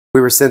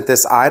We were sent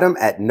this item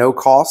at no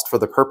cost for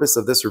the purpose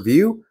of this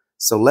review.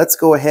 So let's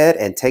go ahead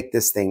and take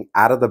this thing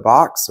out of the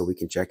box so we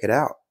can check it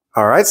out.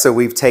 All right, so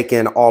we've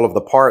taken all of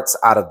the parts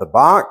out of the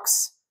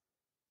box.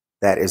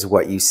 That is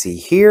what you see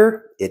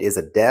here. It is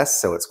a desk,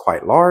 so it's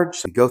quite large.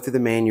 So we go through the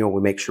manual,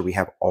 we make sure we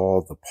have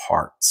all the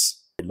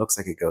parts. It looks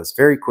like it goes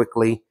very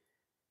quickly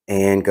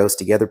and goes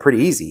together pretty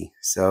easy.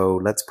 So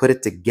let's put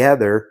it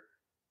together,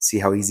 see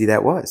how easy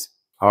that was.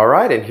 All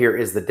right, and here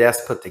is the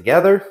desk put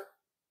together.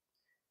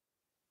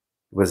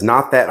 It was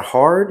not that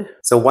hard.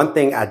 So one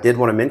thing I did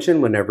want to mention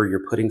whenever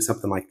you're putting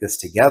something like this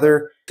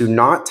together, do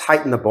not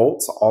tighten the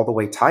bolts all the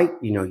way tight.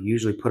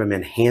 Usually put them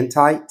in hand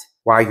tight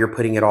while you're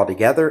putting it all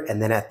together.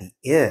 And then at the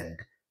end,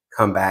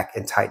 come back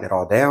and tighten it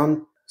all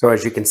down. So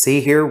as you can see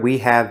here, we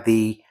have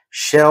the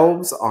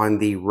shelves on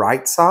the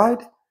right side,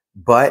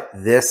 but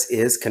this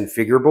is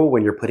configurable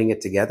when you're putting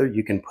it together.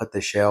 You can put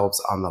the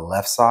shelves on the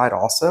left side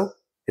also.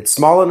 It's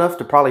small enough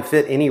to probably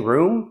fit any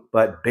room,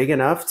 but big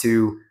enough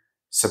to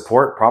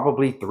support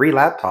probably 3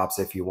 laptops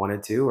if you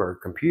wanted to, or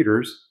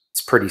computers.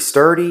 It's pretty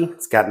sturdy.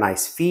 It's got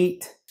nice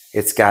feet.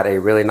 It's got a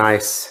really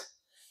nice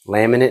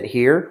laminate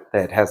here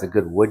that has a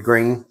good wood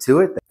grain to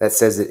it that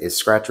says it is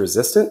scratch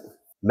resistant.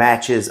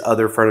 Matches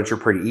other furniture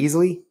pretty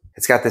easily.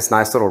 It's got this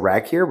nice little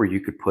rack here where you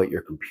could put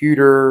your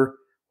computer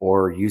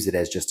or use it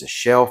as just a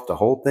shelf to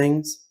hold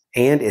things.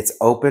 And it's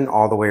open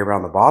all the way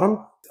around the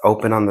bottom.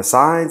 Open on the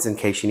sides in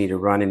case you need to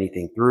run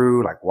anything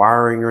through, like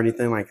wiring or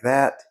anything like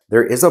that.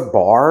 There is a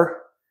bar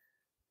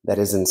that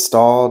is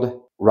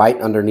installed right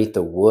underneath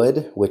the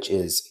wood, which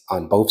is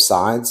on both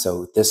sides.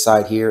 So this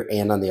side here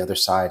and on the other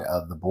side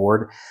of the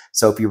board.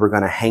 So if you were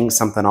going to hang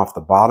something off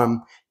the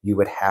bottom, you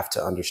would have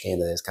to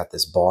understand that it's got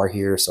this bar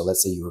here. So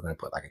let's say you were going to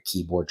put like a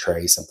keyboard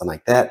tray, something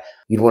like that.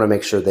 You'd want to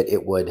make sure that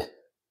it would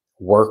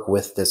work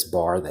with this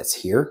bar that's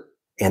here.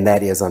 And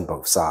that is on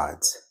both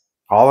sides.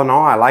 All in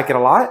all, I like it a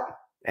lot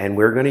and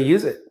we're going to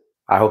use it.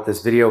 I hope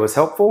this video was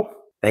helpful.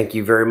 Thank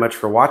you very much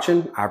for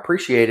watching. I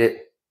appreciate it.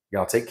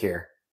 Y'all take care.